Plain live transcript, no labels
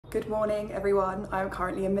Good morning everyone, I'm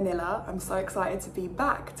currently in Manila. I'm so excited to be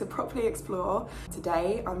back to properly explore.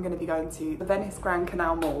 Today I'm going to be going to the Venice Grand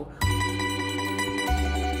Canal Mall.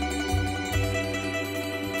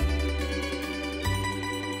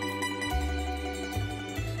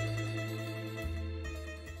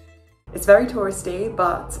 It's very touristy,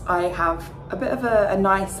 but I have a bit of a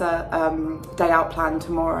nicer day out planned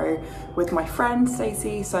tomorrow with my friend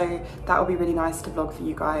Stacey, so that will be really nice to vlog for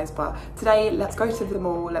you guys. But today, let's go to the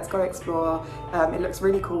mall, let's go explore. It looks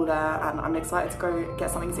really cool there and I'm excited to go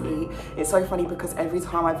get something to eat. It's so funny because every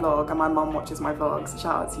time I vlog, and my mum watches my vlogs,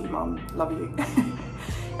 shout out to you mum, love you.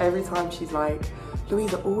 Every time she's like,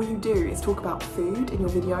 Louisa, all you do is talk about food in your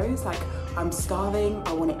videos. Like, I'm starving,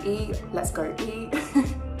 I want to eat, let's go eat.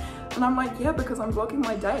 And I'm like, yeah, because I'm vlogging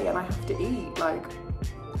my day and I have to eat. Like,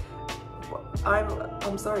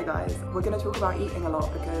 I'm sorry guys, we're gonna talk about eating a lot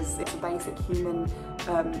because it's a basic human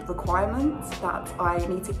requirement that I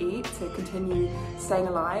need to eat to continue staying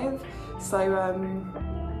alive. So,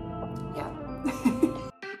 yeah.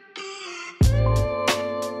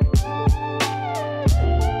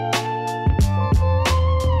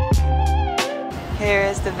 Here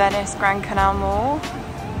is the Venice Grand Canal Mall,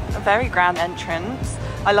 a very grand entrance.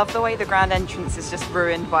 I love the way the grand entrance is just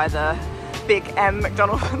ruined by the big M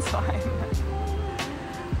McDonald's sign.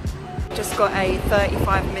 Just got a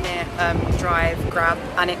 35-minute drive grab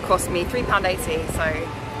and it cost me £3.80, so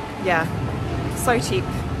yeah, so cheap.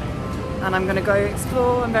 And I'm gonna go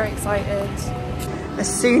explore, I'm very excited. As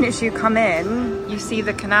soon as you come in, you see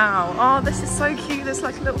the canal. Oh, this is so cute, there's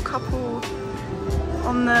like a little couple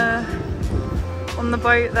on the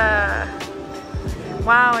boat there.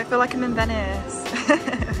 Wow, I feel like I'm in Venice.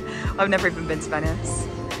 I've never even been to Venice.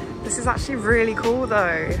 This is actually really cool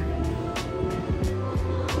though.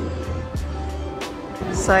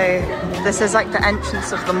 So this is like the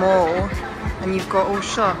entrance of the mall and you've got all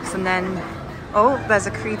shops and then, oh, there's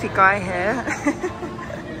a creepy guy here.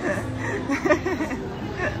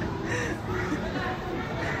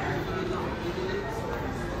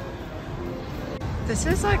 This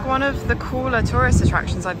is like one of the cooler tourist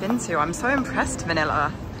attractions I've been to. I'm so impressed,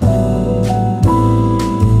 Manila.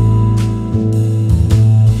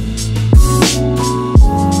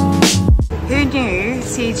 Who knew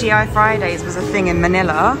CGI Fridays was a thing in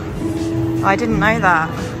Manila? I didn't know that.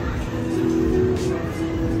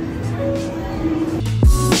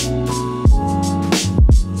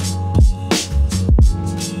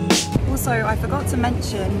 Also, I forgot to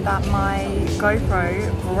mention that my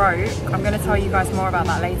GoPro broke. I'm going to tell you guys more about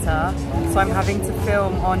that later. So I'm having to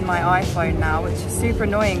film on my iPhone now, which is super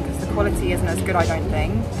annoying because the quality isn't as good, I don't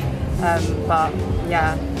think. But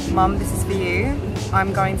yeah, Mum, this is for you.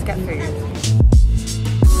 I'm going to get food.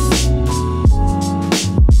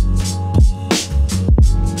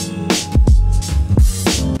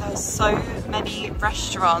 There's so many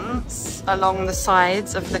restaurants along the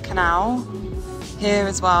sides of the canal here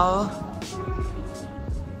as well.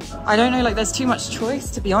 I don't know, like there's too much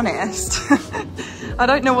choice to be honest. I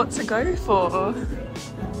don't know what to go for.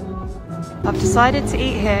 I've decided to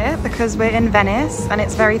eat here because we're in Venice and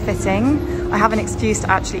it's very fitting. I have an excuse to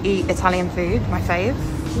actually eat Italian food, my fave.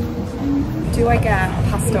 Do I get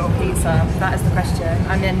pasta or pizza? That is the question.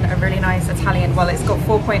 I'm in a really nice Italian, well it's got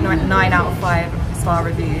 4.9 out of 5 star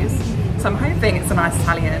reviews. So I'm hoping it's a nice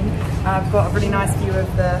Italian. I've got a really nice view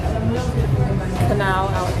of the canal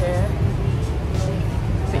out here.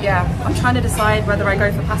 But yeah, I'm trying to decide whether I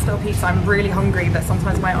go for pasta or pizza. I'm really hungry, but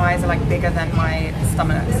sometimes my eyes are like bigger than my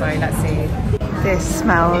stomach, so let's see. This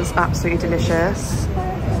smells absolutely delicious.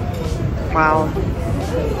 Wow.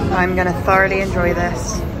 I'm gonna thoroughly enjoy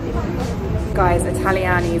this. Guys,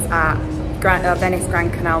 Italianni's at Venice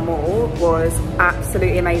Grand Canal Mall was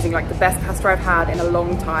absolutely amazing. Like the best pasta I've had in a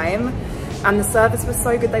long time. And the service was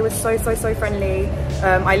so good, they were so friendly.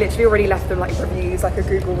 I literally already left them like reviews, like a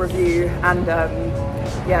Google review, and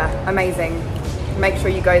yeah, amazing. Make sure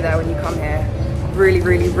you go there when you come here.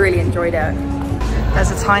 Really enjoyed it.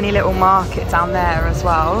 There's a tiny little market down there as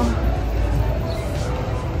well.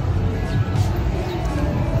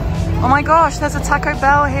 Oh my gosh, there's a Taco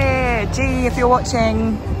Bell here. Gee, if you're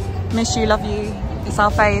watching, miss you, love you. It's our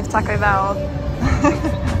fave, Taco Bell.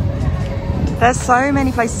 There's so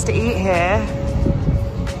many places to eat here.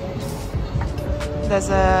 There's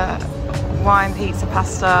a Hawaiian pizza,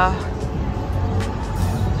 pasta.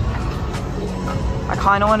 I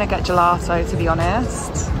kind of want to get gelato, to be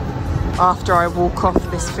honest, after I walk off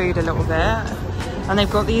this food a little bit. And they've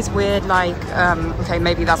got these weird, like, okay,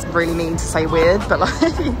 maybe that's really mean to say weird, but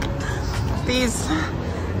like these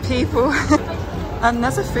people. And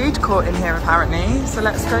there's a food court in here apparently, so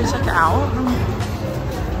let's go check it out.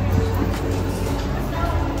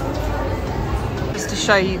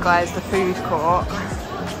 show you guys the food court.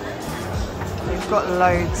 We've got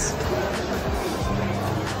loads.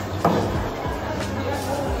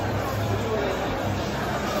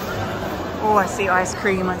 Oh, I see ice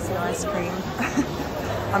cream, I see ice cream.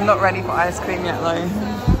 I'm not ready for ice cream yet though.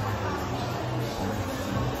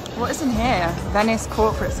 What is in here? Venice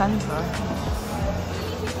Corporate Centre.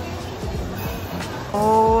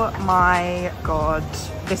 Oh my god.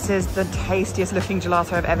 This is the tastiest looking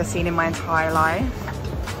gelato I've ever seen in my entire life.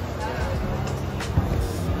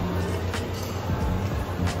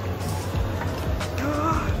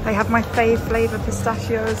 They have my fave flavour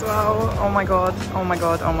pistachio as well. Oh my god, oh my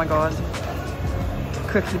god, oh my god.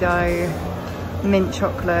 Cookie dough, mint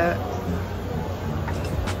chocolate.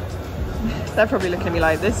 They're probably looking at me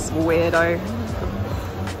like this weirdo.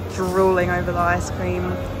 Drooling over the ice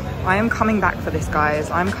cream. I am coming back for this, guys.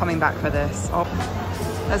 I'm coming back for this. Oh,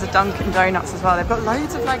 there's a Dunkin' Donuts as well. They've got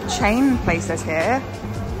loads of like chain places here.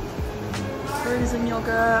 Frozen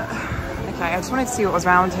yogurt. Okay, I just wanted to see what was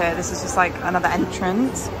around here. This is just like another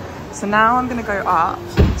entrance. So now I'm gonna go up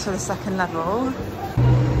to the second level.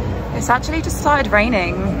 It's actually just started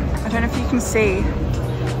raining. I don't know if you can see.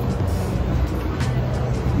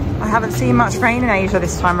 I haven't seen much rain in Asia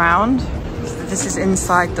this time around. This is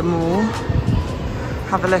inside the mall.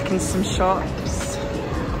 Have a look in some shops.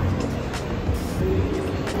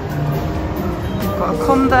 We've got a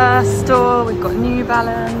Converse store, we've got New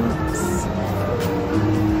Balance.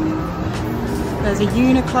 There's a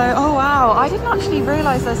Uniqlo. Oh wow, I didn't actually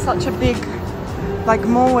realise there's such a big like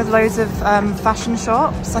mall with loads of fashion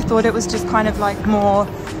shops. I thought it was just kind of like more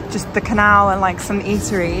just the canal and like some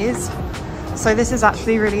eateries. So this is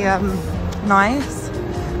actually really nice.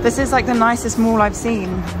 This is like the nicest mall I've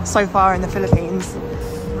seen so far in the Philippines.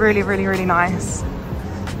 Really, really, really nice.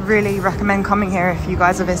 Really recommend coming here if you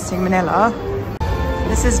guys are visiting Manila.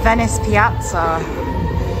 This is Venice Piazza.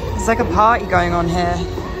 There's like a party going on here.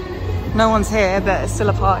 No one's here, but it's still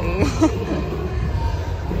a party.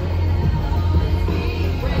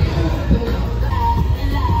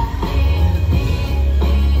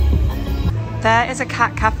 There is a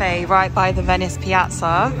cat cafe right by the Venice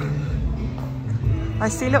Piazza. I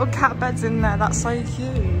see little cat beds in there. That's so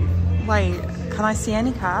cute. Wait, can I see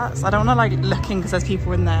any cats? I don't want to like looking because there's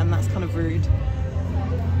people in there and that's kind of rude.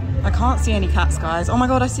 I can't see any cats, guys. Oh my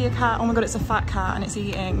god, I see a cat. Oh my god, it's a fat cat and it's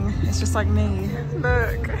eating. It's just like me.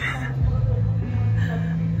 Look.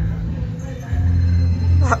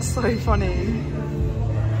 That's so funny.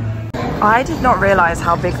 I did not realise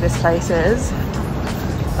how big this place is.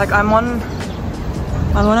 Like I'm on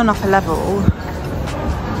an upper level.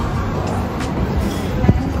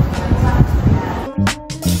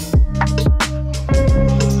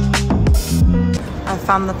 I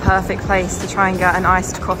found the perfect place to try and get an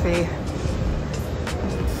iced coffee.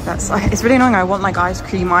 It's really annoying. I want like ice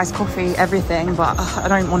cream, iced coffee, everything, but I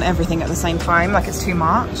don't want everything at the same time. Like it's too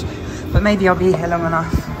much. But maybe I'll be here long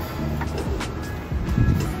enough.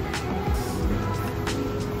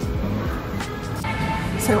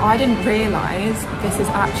 So I didn't realise this is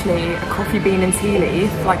actually a coffee bean and tea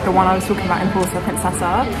leaf, like the one I was talking about in Porta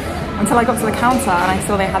Princesa, until I got to the counter and I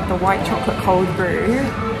saw they had the white chocolate cold brew.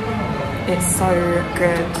 It's so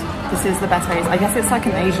good. This is the best taste. I guess it's like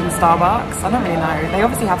an Asian Starbucks. I don't really know. They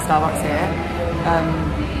obviously have Starbucks here.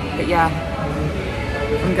 But yeah,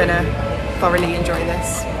 I'm gonna thoroughly enjoy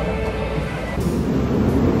this.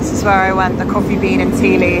 This is where I went, the coffee bean and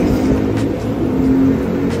tea leaf.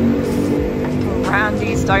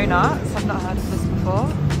 Randy's Donuts. I've not heard of this before.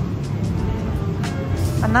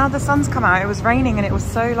 And now the sun's come out. It was raining and it was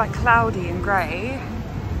so like cloudy and grey.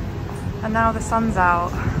 And now the sun's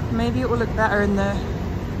out. Maybe it will look better in the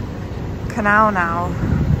canal now.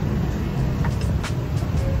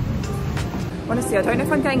 Honestly, I don't know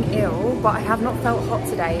if I'm getting ill, but I have not felt hot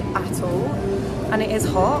today at all. And it is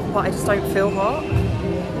hot, but I just don't feel hot,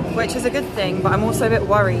 which is a good thing. But I'm also a bit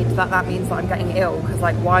worried that that means that I'm getting ill, because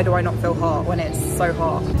like, why do I not feel hot when it's so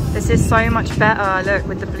hot? This is so much better. Look,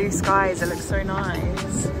 with the blue skies, it looks so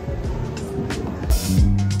nice.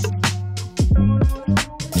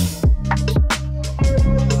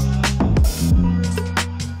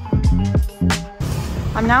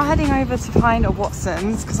 I'm now heading over to find a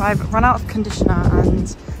Watson's because I've run out of conditioner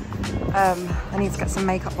and I need to get some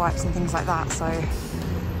makeup wipes and things like that. So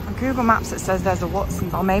on Google Maps it says there's a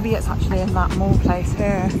Watson's, or maybe it's actually in that mall place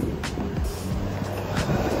here.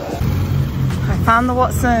 I found the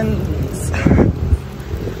Watson's.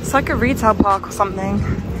 It's like a retail park or something.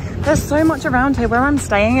 There's so much around here. Where I'm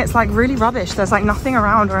staying, it's like really rubbish. There's like nothing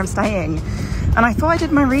around where I'm staying. And I thought I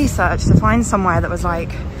did my research to find somewhere that was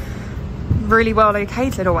like really well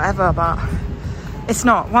located or whatever, but It's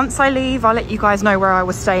not. Once I leave, I'll let you guys know where I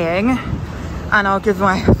was staying and I'll give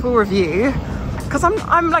my full review, because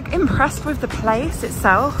I'm like impressed with the place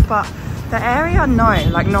itself, but the area, no,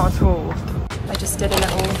 like not at all. I just did a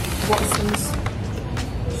little Watson's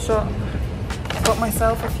shop, got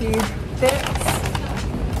myself a few bits,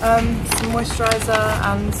 some moisturizer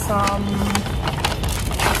and some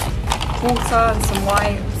water and some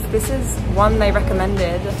wipes. This is one they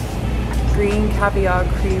recommended, green caviar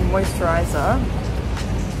cream moisturizer.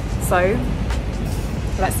 So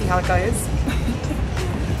let's see how it goes.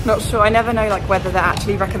 Not sure, I never know like whether they're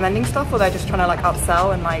actually recommending stuff or they're just trying to like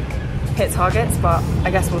upsell and like hit targets, but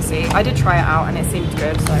I guess we'll see. I did try it out and it seemed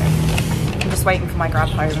good, so I'm just waiting for my grab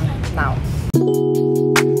home now.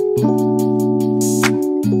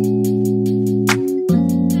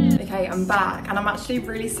 Okay, I'm back and I'm actually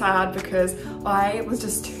really sad because I was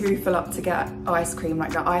just too full up to get ice cream.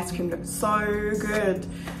 Like the ice cream looked so good,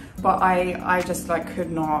 but I just like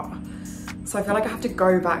could not. So I feel like I have to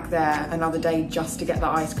go back there another day just to get the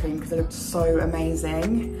ice cream because it looked so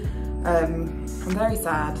amazing. I'm very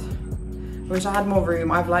sad. I wish I had more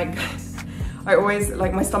room. I've like, I always,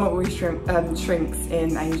 like my stomach always shrinks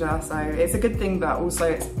in Asia. So it's a good thing, but also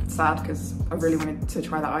it's sad because I really wanted to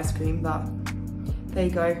try that ice cream, but there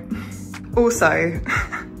you go. Also,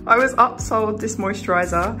 I was upsold this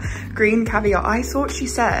moisturizer, green caviar. I thought she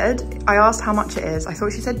said, I asked how much it is. I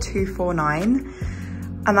thought she said $249.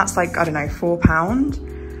 And that's like, I don't know,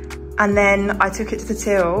 £4. And then I took it to the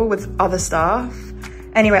till with other stuff.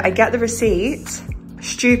 Anyway, I get the receipt,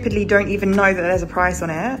 stupidly don't even know that there's a price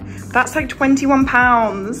on it. That's like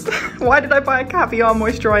 £21. Why did I buy a caviar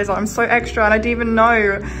moisturizer? I'm so extra and I didn't even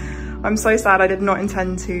know. I'm so sad. I did not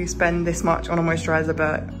intend to spend this much on a moisturizer,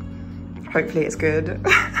 but hopefully it's good.